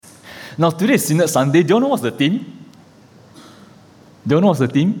Now, today is Synod Sunday. Do you know what's the theme? Do you know what's the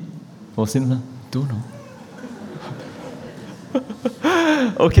theme for Synod? Don't know.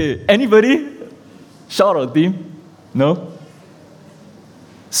 Okay, anybody? Shout out theme? No?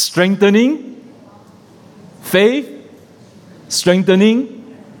 Strengthening faith,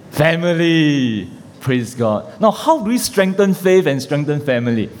 strengthening family. Praise God. Now, how do we strengthen faith and strengthen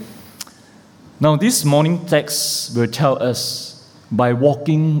family? Now, this morning text will tell us by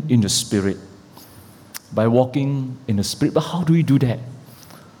walking in the Spirit. By walking in the Spirit. But how do we do that?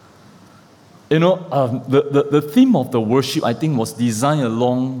 You know, the theme of the worship, I think, was designed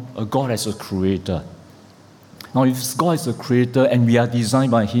along God as a creator. Now, if God is a creator and we are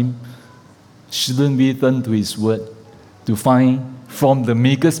designed by Him, shouldn't we turn to His Word to find from the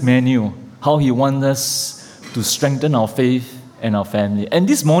Maker's Manual how He wants us to strengthen our faith and our family? And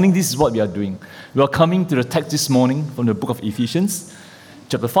this morning, this is what we are doing. We are coming to the text this morning from the book of Ephesians,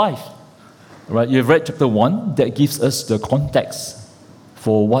 chapter 5. Right? You've read chapter 1, that gives us the context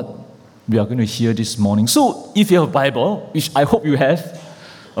for what we are going to hear this morning. So, if you have a Bible, which I hope you have,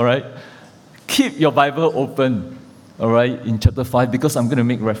 all right, keep your Bible open, all right, in chapter 5, because I'm going to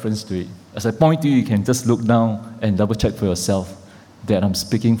make reference to it. As I point to you, you can just look down and double check for yourself that I'm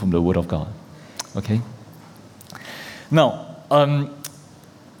speaking from the Word of God. Okay? Now,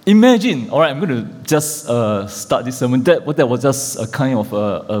 imagine, all right, I'm going to just start this sermon. That was just a kind of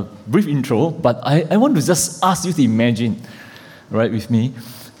a brief intro, but I want to just ask you to imagine, right, with me.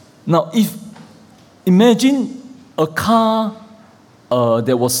 Now, imagine a car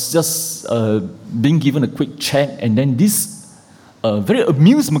that was just being given a quick check, and then this very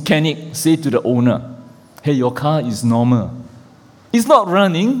amused mechanic say to the owner, hey, your car is normal. It's not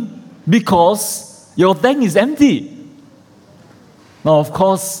running because your tank is empty. Now, of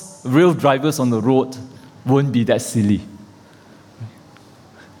course, real drivers on the road won't be that silly.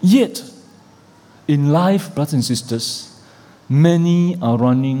 Yet, in life, brothers and sisters, many are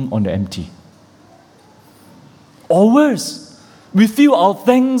running on the empty. Or worse, we fill our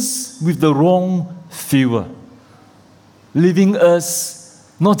tanks with the wrong fuel, leaving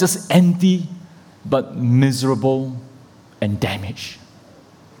us not just empty, but miserable and damaged.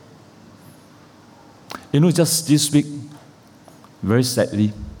 You know, just this week, very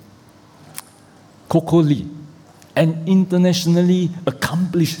sadly, Coco Lee, an internationally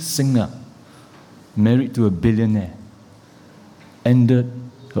accomplished singer, married to a billionaire, ended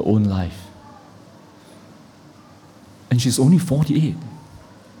her own life. And she's only 48.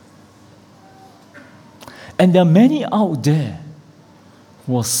 And there are many out there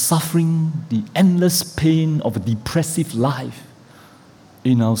who are suffering the endless pain of a depressive life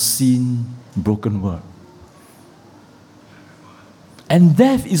in our sin, broken world. And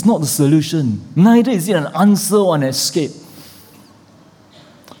death is not the solution. Neither is it an answer or an escape.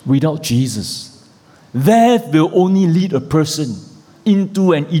 Without Jesus, death will only lead a person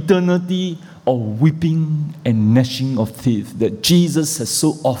into an eternity of weeping and gnashing of teeth that Jesus has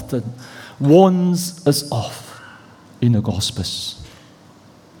so often warns us of in the Gospels.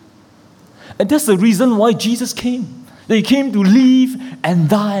 And that's the reason why Jesus came. That He came to live and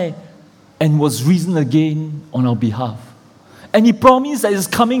die and was risen again on our behalf. And He promised that He's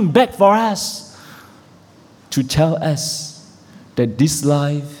coming back for us to tell us that this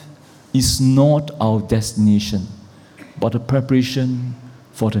life is not our destination, but a preparation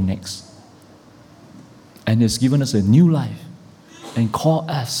for the next. And He's given us a new life and called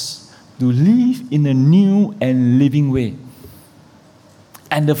us to live in a new and living way.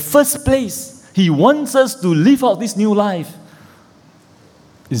 And the first place He wants us to live out this new life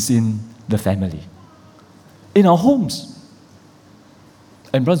is in the family, in our homes.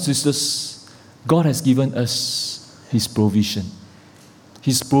 And brothers and sisters, God has given us His provision.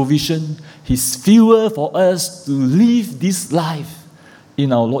 His provision, His fuel for us to live this life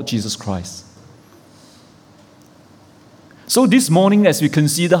in our Lord Jesus Christ. So this morning, as we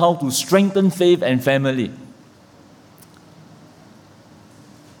consider how to strengthen faith and family,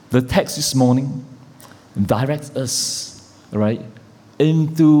 the text this morning directs us, right,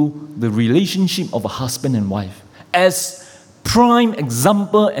 into the relationship of a husband and wife as prime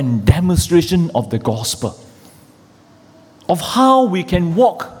example and demonstration of the gospel, of how we can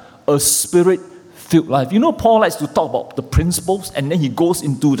walk a spirit-filled life. You know, Paul likes to talk about the principles, and then he goes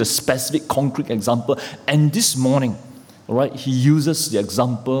into the specific, concrete example. And this morning, all right, he uses the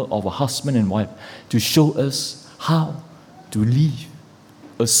example of a husband and wife to show us how to live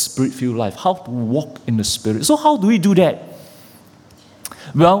a spirit-filled life, how to walk in the Spirit. So how do we do that?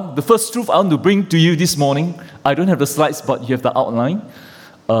 Well, the first truth I want to bring to you this morning, I don't have the slides, but you have the outline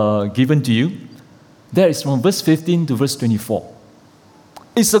given to you. That is from verse 15 to verse 24.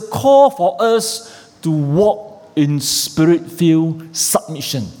 It's a call for us to walk in spirit-filled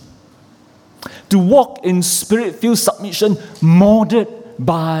submission. To walk in spirit-filled submission modeled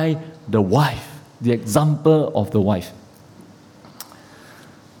by the wife, the example of the wife.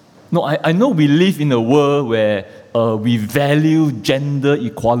 No, I know we live in a world where we value gender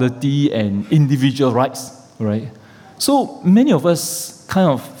equality and individual rights, right? So many of us kind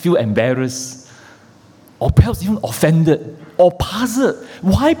of feel embarrassed, or perhaps even offended, or puzzled.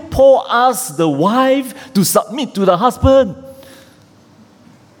 Why Paul asked the wife to submit to the husband?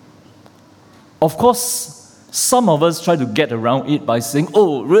 Of course, some of us try to get around it by saying,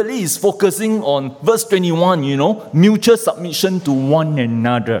 oh, really, it's focusing on verse 21, mutual submission to one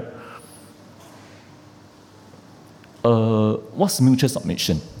another. What's mutual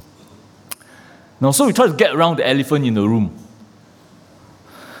submission? Now, so we try to get around the elephant in the room.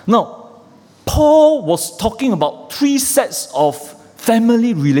 Now, Paul was talking about 3 sets of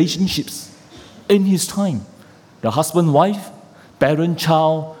family relationships in his time. The husband-wife,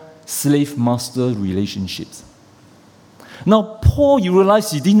 parent-child, slave-master relationships. Now, Paul, you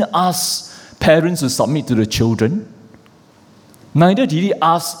realize he didn't ask parents to submit to the children. Neither did he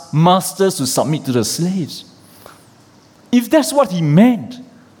ask masters to submit to the slaves. If that's what he meant,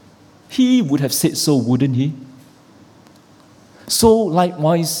 he would have said so, wouldn't he? So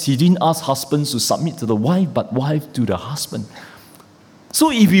likewise, he didn't ask husbands to submit to the wife, but wife to the husband. So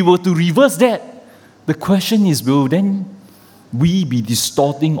if we were to reverse that, the question is, will then we be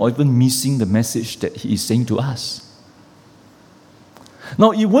distorting or even missing the message that he is saying to us?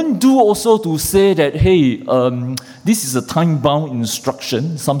 Now, it won't do also to say that, hey, this is a time-bound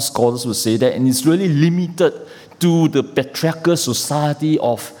instruction. Some scholars will say that, and it's really limited to the patriarchal society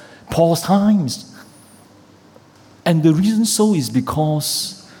of Paul's times. And the reason so is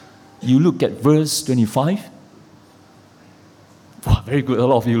because you look at verse 25. Wow, very good. A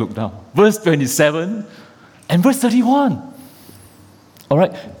lot of you look down. Verse 27 and verse 31. All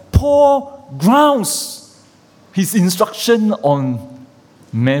right. Paul grounds his instruction on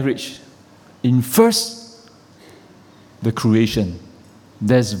marriage in first, the creation.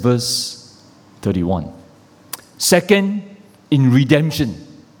 That's verse 31. Second, in redemption.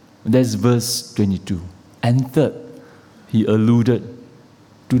 That's verse 22. And third, he alluded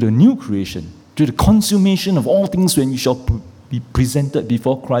to the new creation, to the consummation of all things when you shall be presented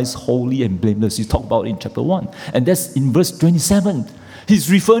before Christ holy and blameless. He talked about it in chapter 1. And that's in verse 27.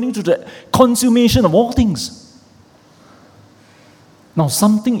 He's referring to the consummation of all things. Now,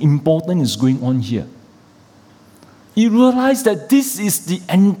 something important is going on here. You realize that this is the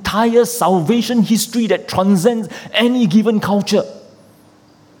entire salvation history that transcends any given culture.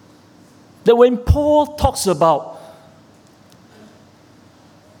 That when Paul talks about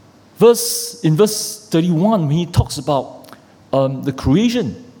in verse 31, when he talks about the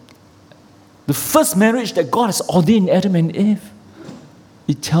creation, the first marriage that God has ordained Adam and Eve,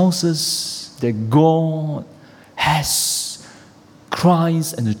 it tells us that God has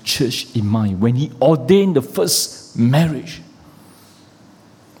Christ and the church in mind when he ordained the first marriage.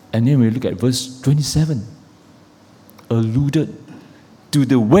 And then we look at verse 27, alluded to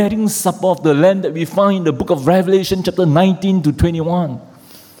the wedding supper of the Lamb that we find in the book of Revelation, chapter 19 to 21.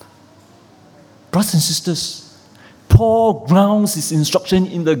 Brothers and sisters, Paul grounds his instruction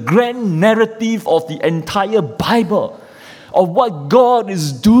in the grand narrative of the entire Bible, of what God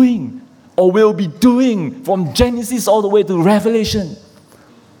is doing or will be doing from Genesis all the way to Revelation.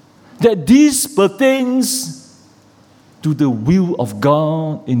 That this pertains to the will of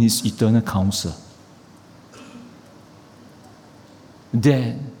God in his eternal counsel.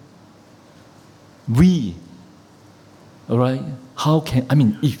 That we, all right,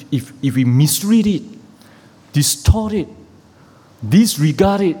 if we misread it, distort it,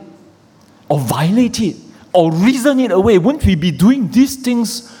 disregard it, or violate it, or reason it away, won't we be doing these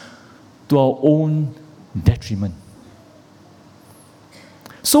things to our own detriment?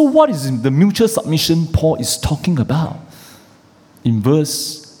 So what is the mutual submission Paul is talking about in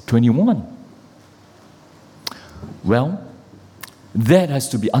verse 21? Well, that has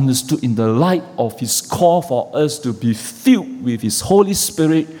to be understood in the light of his call for us to be filled with his Holy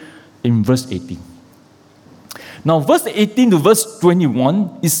Spirit in verse 18. Now, verse 18 to verse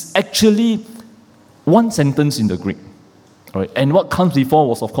 21 is actually one sentence in the Greek. All right? And what comes before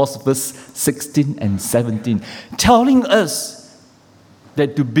was, of course, verse 16 and 17, telling us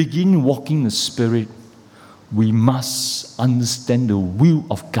that to begin walking the Spirit, we must understand the will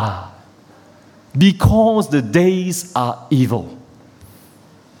of God, because the days are evil.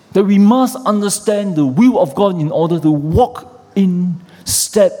 That we must understand the will of God in order to walk in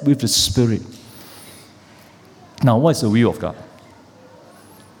step with the Spirit. Now, what is the will of God?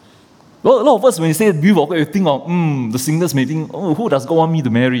 Well, a lot of us, when you say view of God, you think of, the singles may think, oh, who does God want me to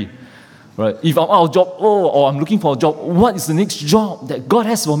marry? Right? If I'm out of job, or I'm looking for a job, what is the next job that God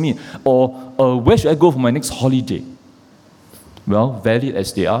has for me? Or where should I go for my next holiday? Well, valid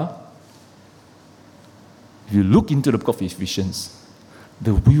as they are, if you look into the book of Ephesians,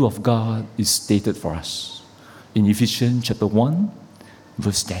 the will of God is stated for us. In Ephesians chapter 1,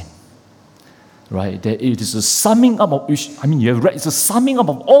 verse 10. Right? That it is a summing up of, you have read, it's a summing up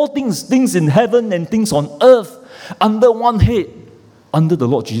of all things in heaven and things on earth, under one head, under the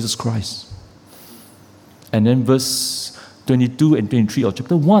Lord Jesus Christ. And then verse 22 and 23 of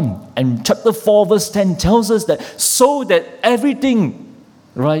chapter 1. And chapter 4, verse 10 tells us that so that everything,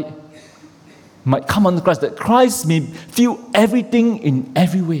 right, might come under Christ, that Christ may fill everything in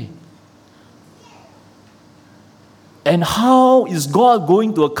every way. And how is God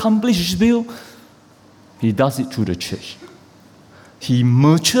going to accomplish His will? He does it through the church. He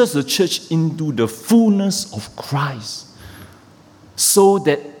matures the church into the fullness of Christ, so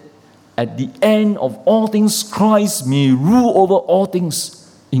that at the end of all things, Christ may rule over all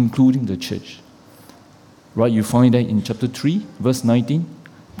things, including the church. Right? You find that in chapter 3, verse 19,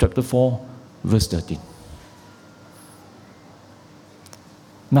 chapter 4, verse 13.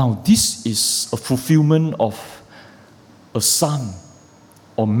 Now, this is a fulfillment of a psalm,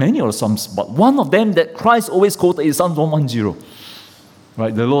 or many of the psalms, but one of them that Christ always quoted is Psalm 110.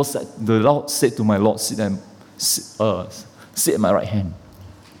 Right? The Lord said to my Lord, sit at my right hand.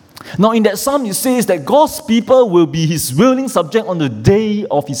 Now, in that psalm, it says that God's people will be His willing subject on the day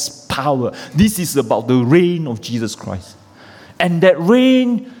of His power. This is about the reign of Jesus Christ. And that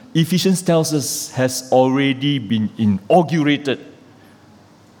reign, Ephesians tells us, has already been inaugurated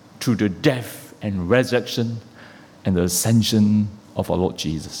through the death and resurrection and the ascension of our Lord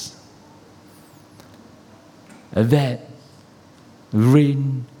Jesus. That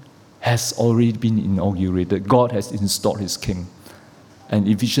reign has already been inaugurated. God has installed His King. And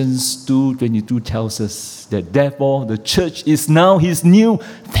Ephesians 2:22 tells us that therefore the church is now His new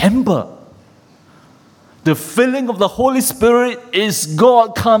temple. The filling of the Holy Spirit is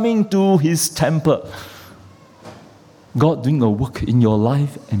God coming to His temple. God doing a work in your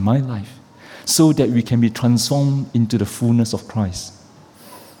life and my life, so that we can be transformed into the fullness of Christ.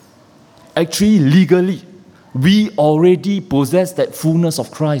 Actually, legally, we already possess that fullness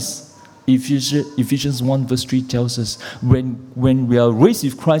of Christ. Ephesians 1 verse 3 tells us, when we are raised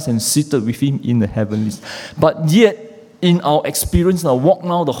with Christ and seated with Him in the heavenlies. But yet, in our experience, in our walk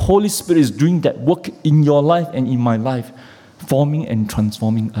now, the Holy Spirit is doing that work in your life and in my life, forming and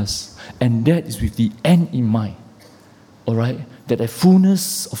transforming us. And that is with the end in mind. All right? That the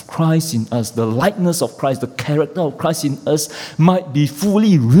fullness of Christ in us, the likeness of Christ, the character of Christ in us might be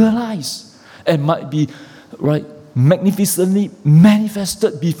fully realized and might be, right, magnificently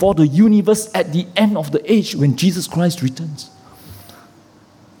manifested before the universe at the end of the age when Jesus Christ returns.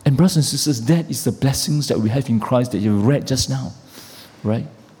 And brothers and sisters, that is the blessings that we have in Christ that you read just now, right?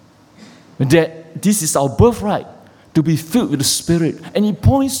 That this is our birthright, to be filled with the Spirit. And it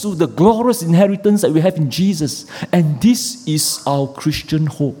points to the glorious inheritance that we have in Jesus. And this is our Christian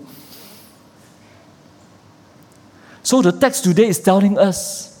hope. So the text today is telling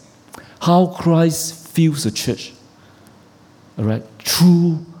us how Christ fills the church, all right,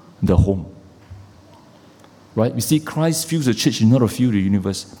 through the home. Right? We see Christ fills the church in order to fill the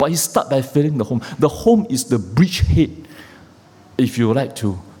universe. But He starts by filling the home. The home is the bridgehead, if you would like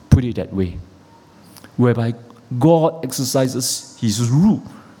to put it that way, whereby God exercises His rule,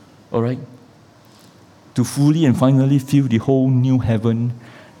 all right, to fully and finally fill the whole new heaven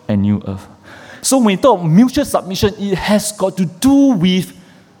and new earth. So when we talk mutual submission, it has got to do with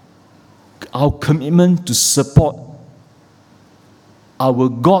our commitment to support our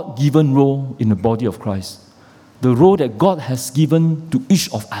God-given role in the body of Christ. The role that God has given to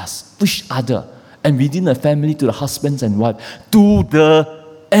each of us, each other, and within the family, to the husbands and wives, to the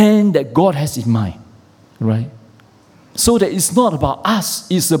end that God has in mind, right? So that it's not about us,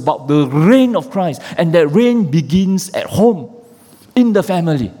 it's about the reign of Christ, and that reign begins at home, in the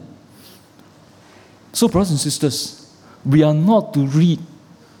family. So, brothers and sisters, we are not to read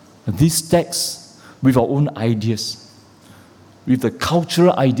this text with our own ideas, with the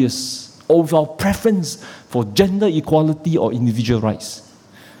cultural ideas, or with our preference for gender equality or individual rights.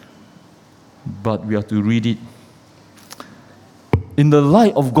 But we are to read it in the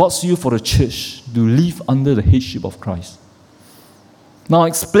light of God's will for the church to live under the headship of Christ. Now,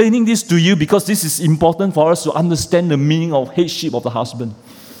 explaining this to you because this is important for us to understand the meaning of headship of the husband.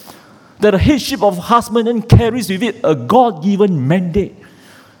 That the headship of husband then carries with it a God-given mandate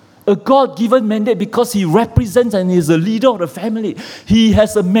A God-given mandate because he represents and is the leader of the family. He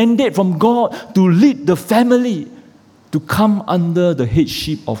has a mandate from God to lead the family to come under the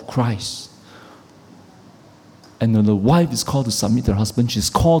headship of Christ. And when the wife is called to submit to her husband, she's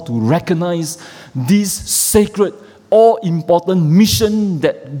called to recognize this sacred, all-important mission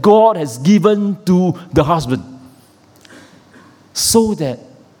that God has given to the husband. So that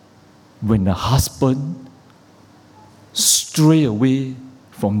when the husband stray away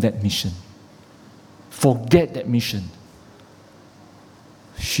from that mission, forget that mission,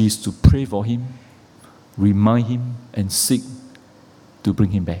 she's to pray for him, remind him, and seek to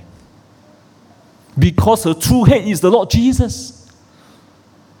bring him back. Because her true head is the Lord Jesus.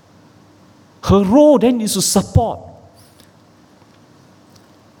 Her role then is to support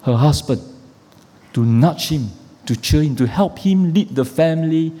her husband, to nudge him, to cheer him, to help him lead the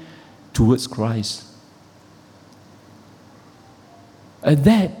family towards Christ. And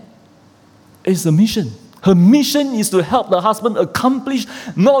that is the mission. Her mission is to help the husband accomplish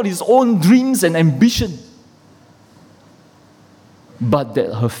not his own dreams and ambition, but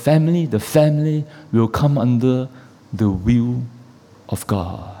that her family, the family, will come under the will of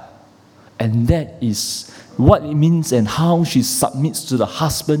God. And that is what it means and how she submits to the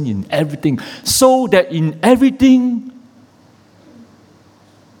husband in everything, so that in everything,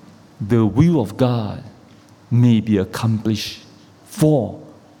 the will of God may be accomplished for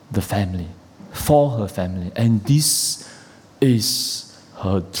the family, for her family. And this is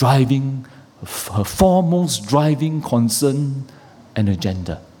her foremost driving concern and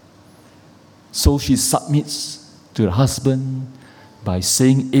agenda. So she submits to the husband by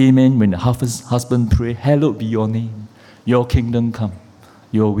saying amen when the husband prays, hallowed be your name, your kingdom come,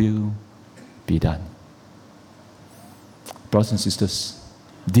 your will be done. Brothers and sisters,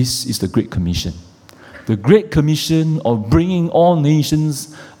 this is the Great Commission. The Great Commission of bringing all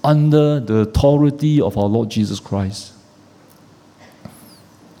nations under the authority of our Lord Jesus Christ.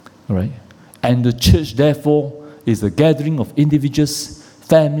 All right? And the church, therefore, is the gathering of individuals,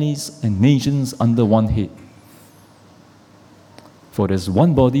 families, and nations under one head. For there's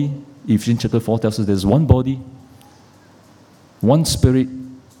one body, Ephesians chapter 4 tells us there's one body, one Spirit,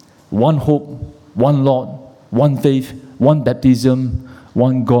 one hope, one Lord, one faith, one baptism,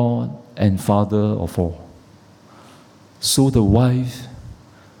 one God and Father of all. So the wife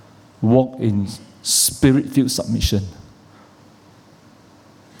walk in spirit-filled submission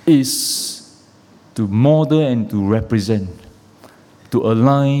is to model and to represent, to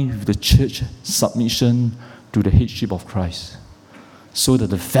align with the church submission to the headship of Christ, so that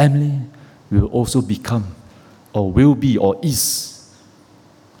the family will also become, or will be, or is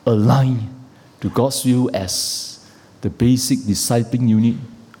aligned to God's will as the basic discipling unit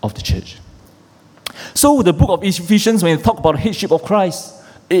of the church. So the book of Ephesians, when we talk about the headship of Christ,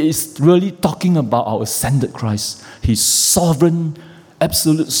 it is really talking about our ascended Christ, his sovereign,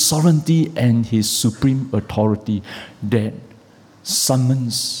 absolute sovereignty and his supreme authority that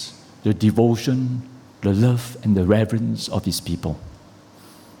summons the devotion, the love, and the reverence of his people.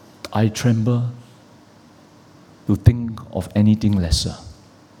 I tremble to think of anything lesser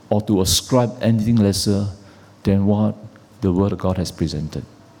or to ascribe anything lesser than what the Word of God has presented.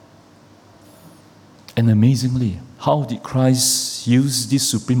 And amazingly, how did Christ use this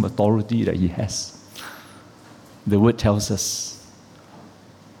supreme authority that he has? The Word tells us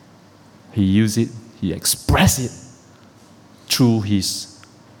he used it, he expressed it through his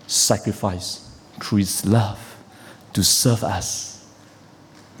sacrifice, through his love to serve us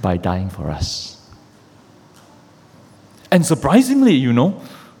by dying for us. And surprisingly,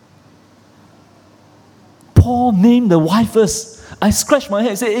 Paul named the wife first. I scratched my head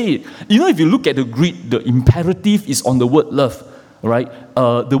and said, hey, if you look at the Greek, the imperative is on the word love, right?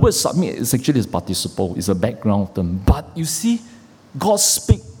 The word submit is actually a participle, it's a background term. But you see, God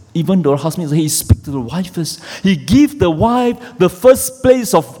speaks, even though the husband, he speaks to the wife first. He gives the wife the first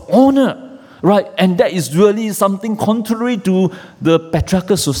place of honor, right? And that is really something contrary to the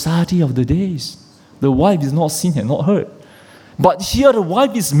patriarchal society of the days. The wife is not seen and not heard. But here the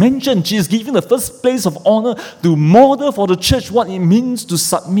wife is mentioned. She is given the first place of honor to model for the church what it means to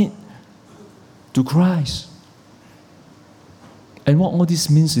submit to Christ. And what all this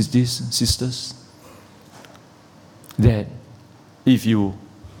means is this, sisters, that if you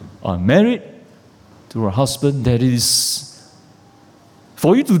are married to a husband, that it is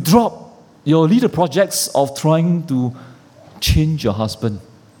for you to drop your little projects of trying to change your husband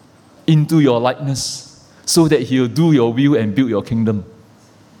into your likeness so that he'll do your will and build your kingdom.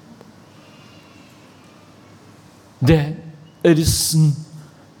 That it is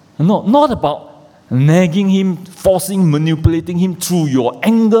not about nagging him, forcing, manipulating him through your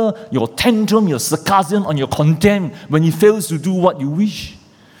anger, your tantrum, your sarcasm, and your contempt when he fails to do what you wish.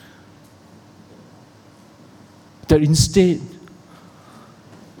 That instead,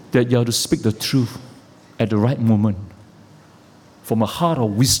 that you have to speak the truth at the right moment from a heart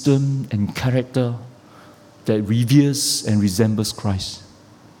of wisdom and character that reveres and resembles Christ.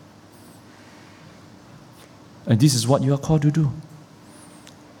 And this is what you are called to do.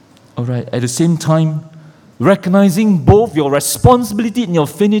 All right, at the same time, recognizing both your responsibility and your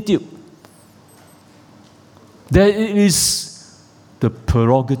finitude. That it is the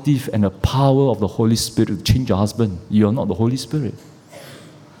prerogative and the power of the Holy Spirit to change your husband. You are not the Holy Spirit.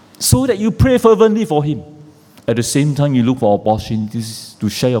 So that you pray fervently for him. At the same time, you look for opportunities to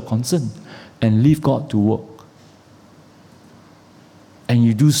share your concern and leave God to work. And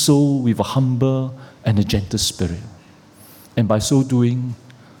you do so with a humble and a gentle spirit. And by so doing,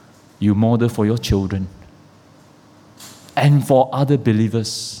 you model for your children and for other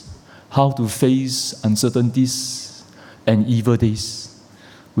believers how to face uncertainties and evil days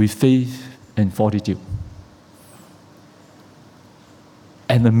with faith and fortitude.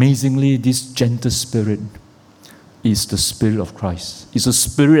 And amazingly, this gentle spirit is the Spirit of Christ. It's a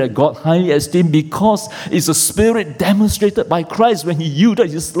spirit that God highly esteemed because it's a spirit demonstrated by Christ when he yielded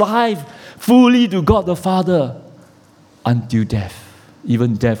his life fully to God the Father until death,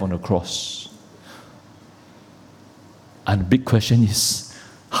 even death on the cross. And the big question is,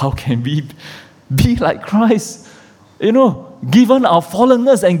 how can we be like Christ? You know, given our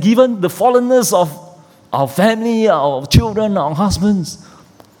fallenness and given the fallenness of our family, our children, our husbands,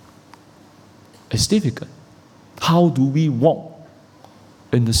 it's difficult. How do we walk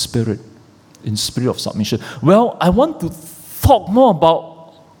in the spirit of submission? Well, I want to talk more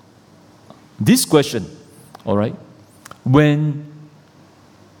about this question, all right, when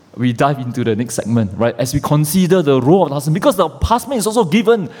we dive into the next segment, right, as we consider the role of the husband, because the husband is also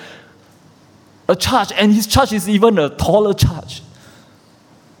given a charge, and his charge is even a taller charge,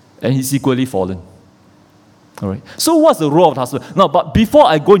 and he's equally fallen. All right. So what's the role of the husband? Now, but before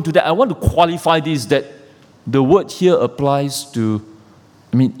I go into that, I want to qualify this, that the word here applies to,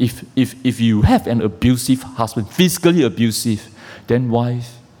 I mean, if you have an abusive husband, physically abusive, then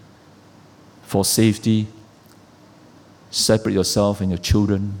wife, for safety, separate yourself and your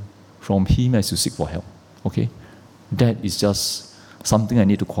children from him as you seek for help. Okay? That is just something I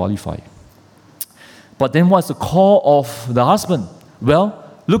need to qualify. But then what's the call of the husband? Well,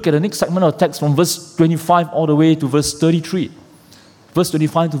 look at the next segment of text from verse 25 all the way to verse 33. Verse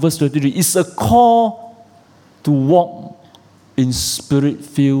 25 to verse 33. It's a call to walk in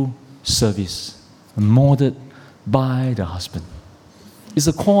spirit-filled service, molded by the husband. It's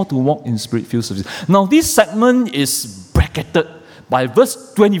a call to walk in spirit-filled service. Now, this segment is bracketed by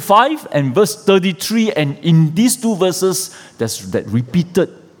verse 25 and verse 33, and in these two verses, there's that repeated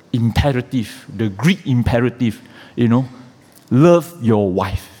imperative, the Greek imperative, love your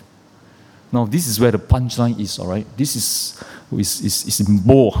wife. Now, this is where the punchline is, all right? This is in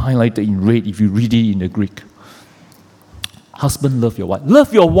bold, highlighted in red if you read it in the Greek. Husband, love your wife.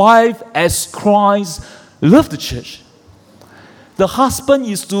 Love your wife as Christ loved the church. The husband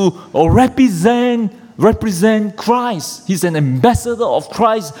is to represent Christ. He's an ambassador of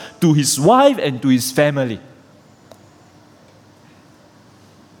Christ to his wife and to his family.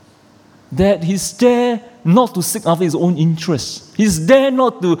 That he's there not to seek after his own interests. He's there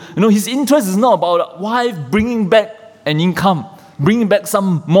not to, his interest is not about a wife bringing back an income, bringing back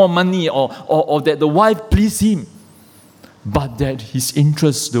some more money, or that the wife please him. But that his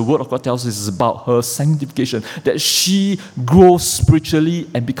interest, the Word of God tells us, is about her sanctification, that she grows spiritually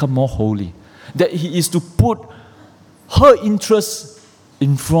and become more holy. That he is to put her interests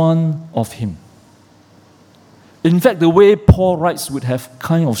in front of him. In fact, the way Paul writes would have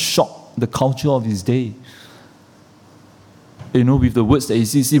kind of shocked the culture of his day. With the words that he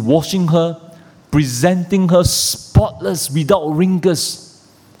says, washing her, presenting her spotless, without wrinkles.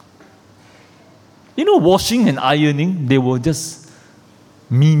 Washing and ironing, they were just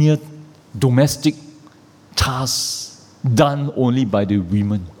menial domestic tasks done only by the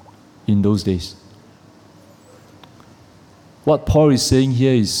women in those days. What Paul is saying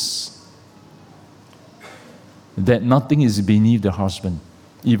here is that nothing is beneath the husband,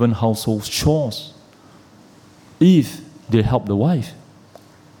 even household chores, if they help the wife.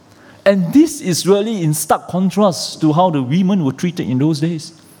 And this is really in stark contrast to how the women were treated in those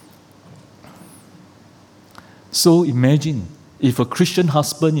days. So imagine if a Christian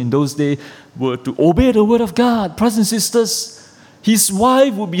husband in those days were to obey the word of God, brothers and sisters, his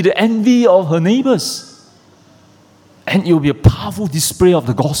wife would be the envy of her neighbors. And it will be a powerful display of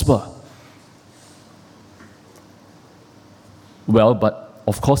the gospel. Well, but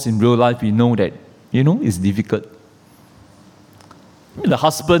of course in real life we know that, it's difficult. The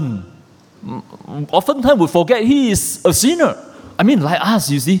husband oftentimes will forget he is a sinner. Like us,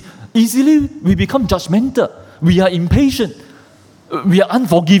 you see, easily we become judgmental. We are impatient. We are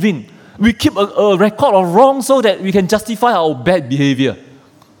unforgiving. We keep a record of wrong so that we can justify our bad behavior.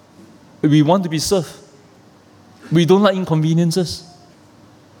 We want to be served. We don't like inconveniences.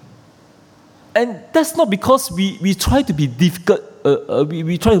 And that's not because we try to be difficult,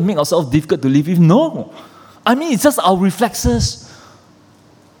 we try to make ourselves difficult to live with. No. It's just our reflexes.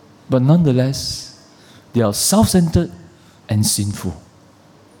 But nonetheless, they are self-centered and sinful.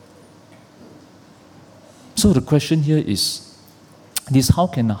 So the question here is how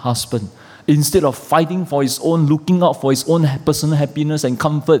can a husband, instead of fighting for his own, looking out for his own personal happiness and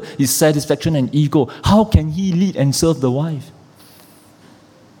comfort, his satisfaction and ego, how can he lead and serve the wife?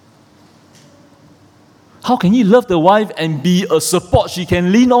 How can he love the wife and be a support she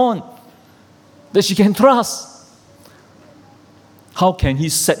can lean on, that she can trust? How can he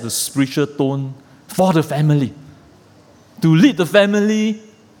set the spiritual tone for the family, to lead the family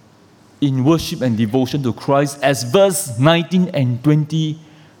in worship and devotion to Christ, as verse 19 and 20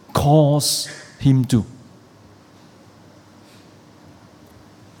 calls him to?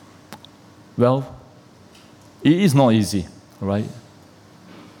 Well, it is not easy, right?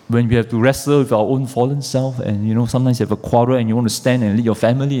 When we have to wrestle with our own fallen self, and sometimes you have a quarrel and you want to stand and lead your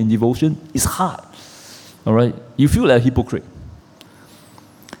family in devotion, it's hard. All right? You feel like a hypocrite.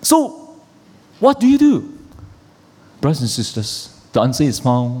 So, what do you do? Brothers and sisters, the answer is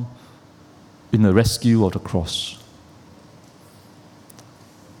found in the rescue of the cross.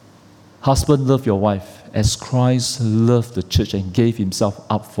 Husband, love your wife as Christ loved the church and gave himself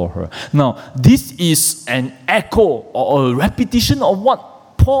up for her. Now, this is an echo or a repetition of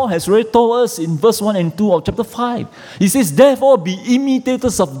what Paul has already told us in verse 1 and 2 of chapter 5. He says, therefore, be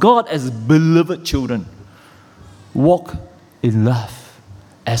imitators of God as beloved children. Walk in love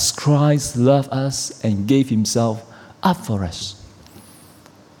as Christ loved us and gave himself up for us.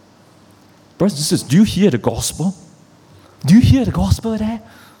 Brothers and sisters, do you hear the gospel? Do you hear the gospel there?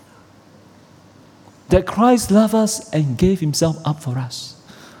 That Christ loved us and gave himself up for us.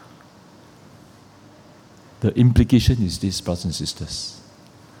 The implication is this, brothers and sisters,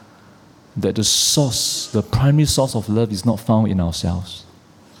 that the primary source of love is not found in ourselves.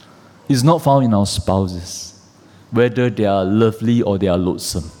 It's not found in our spouses, whether they are lovely or they are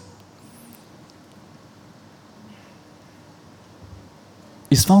loathsome.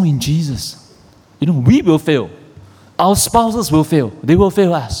 It's found in Jesus. We will fail. Our spouses will fail. They will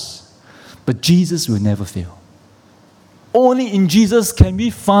fail us. But Jesus will never fail. Only in Jesus can we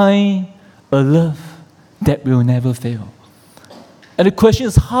find a love that will never fail. And the question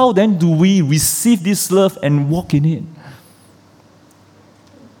is, how then do we receive this love and walk in it?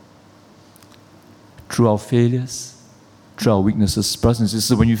 Through our failures, through our weaknesses. Brothers and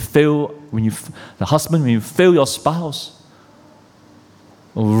sisters, when you fail your spouse,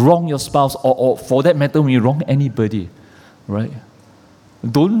 or wrong your spouse, or for that matter, when you wrong anybody, right?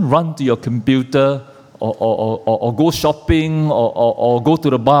 Don't run to your computer or go shopping or go to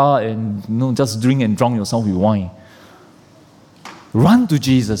the bar and just drink and drown yourself with wine. Run to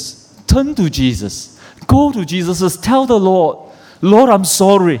Jesus. Turn to Jesus. Go to Jesus. Tell the Lord, Lord, I'm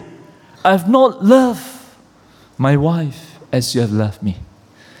sorry. I've not loved my wife as you have loved me.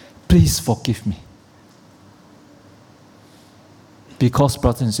 Please forgive me. Because,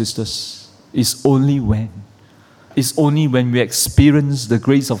 brothers and sisters, it's only when we experience the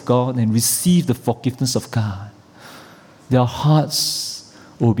grace of God and receive the forgiveness of God, their hearts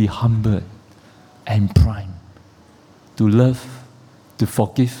will be humbled and primed to love, to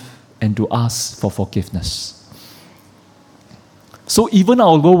forgive, and to ask for forgiveness. So even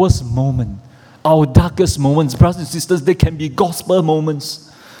our lowest moment, our darkest moments, brothers and sisters, they can be gospel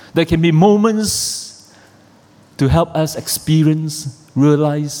moments. They can be moments to help us experience,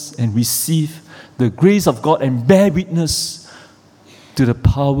 realize, and receive the grace of God and bear witness to the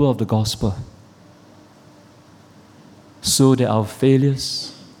power of the gospel, so that our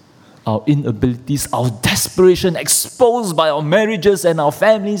failures, our inabilities, our desperation exposed by our marriages and our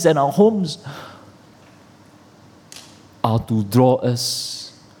families and our homes are to draw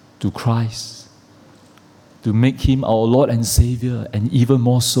us to Christ, to make Him our Lord and Savior, and even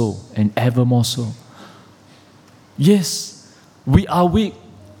more so, and ever more so. Yes, we are weak.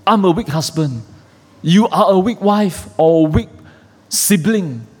 I'm a weak husband. You are a weak wife or a weak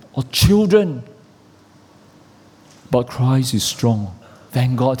sibling or children. But Christ is strong.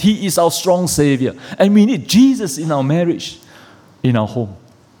 Thank God. He is our strong Savior. And we need Jesus in our marriage, in our home.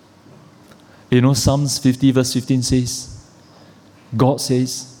 Psalms 50 verse 15 says, God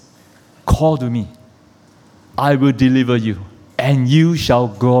says, call to me, I will deliver you, and you shall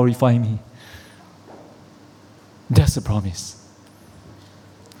glorify me. That's the promise.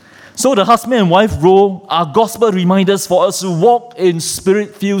 So the husband and wife role are gospel reminders for us to walk in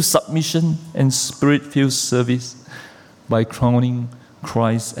spirit-filled submission and spirit-filled service by crowning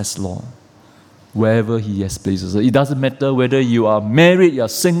Christ as Lord wherever He has placed us. It doesn't matter whether you are married, you are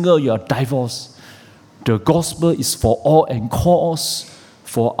single, you are divorced. The gospel is for all and calls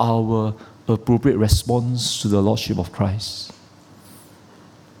for our appropriate response to the Lordship of Christ.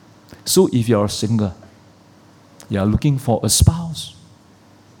 So if you are single, you are looking for a spouse,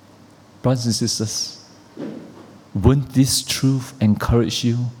 brothers and sisters, won't this truth encourage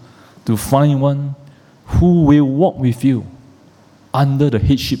you to find one who will walk with you under the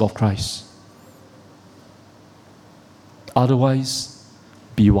headship of Christ? Otherwise,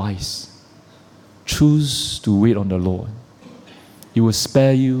 be wise. Choose to wait on the Lord. He will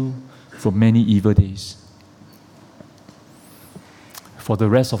spare you from many evil days. For the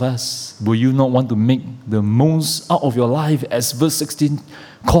rest of us, will you not want to make the most out of your life, as verse 16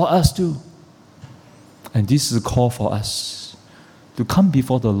 call us to? And this is a call for us to come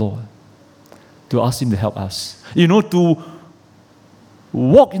before the Lord, to ask Him to help us. To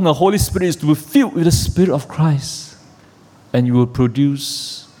walk in the Holy Spirit is to be filled with the Spirit of Christ. And you will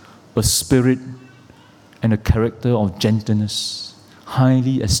produce a spirit and a character of gentleness,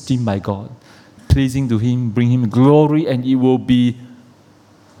 highly esteemed by God, pleasing to Him, bring Him glory, and it will be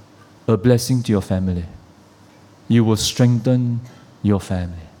a blessing to your family. You will strengthen your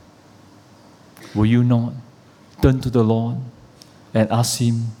family. Will you not turn to the Lord and ask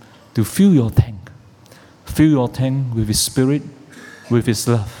Him to fill your tank? Fill your tank with His Spirit, with His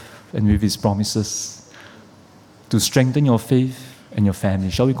love, and with His promises to strengthen your faith and your family.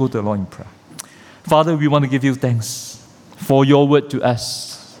 Shall we go to the Lord in prayer? Father, we want to give you thanks for your word to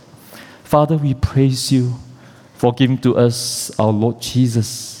us. Father, we praise you for giving to us our Lord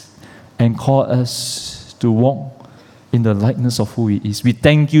Jesus and call us to walk in the likeness of who He is. We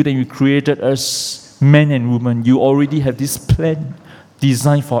thank you that you created us, men and women. You already have this plan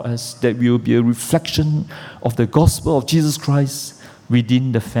designed for us, that we will be a reflection of the gospel of Jesus Christ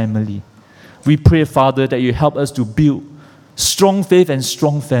within the family. We pray, Father, that you help us to build strong faith and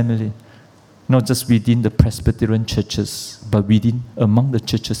strong family, not just within the Presbyterian churches, but among the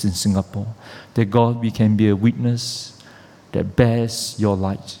churches in Singapore. That God, we can be a witness that bears your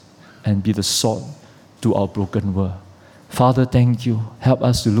light and be the salt to our broken world. Father, thank you. Help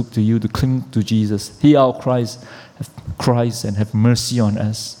us to look to you, to cling to Jesus. Hear our cries, and have mercy on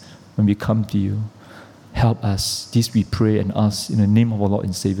us when we come to you. Help us. This we pray and ask in the name of our Lord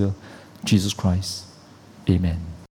and Savior, Jesus Christ. Amen.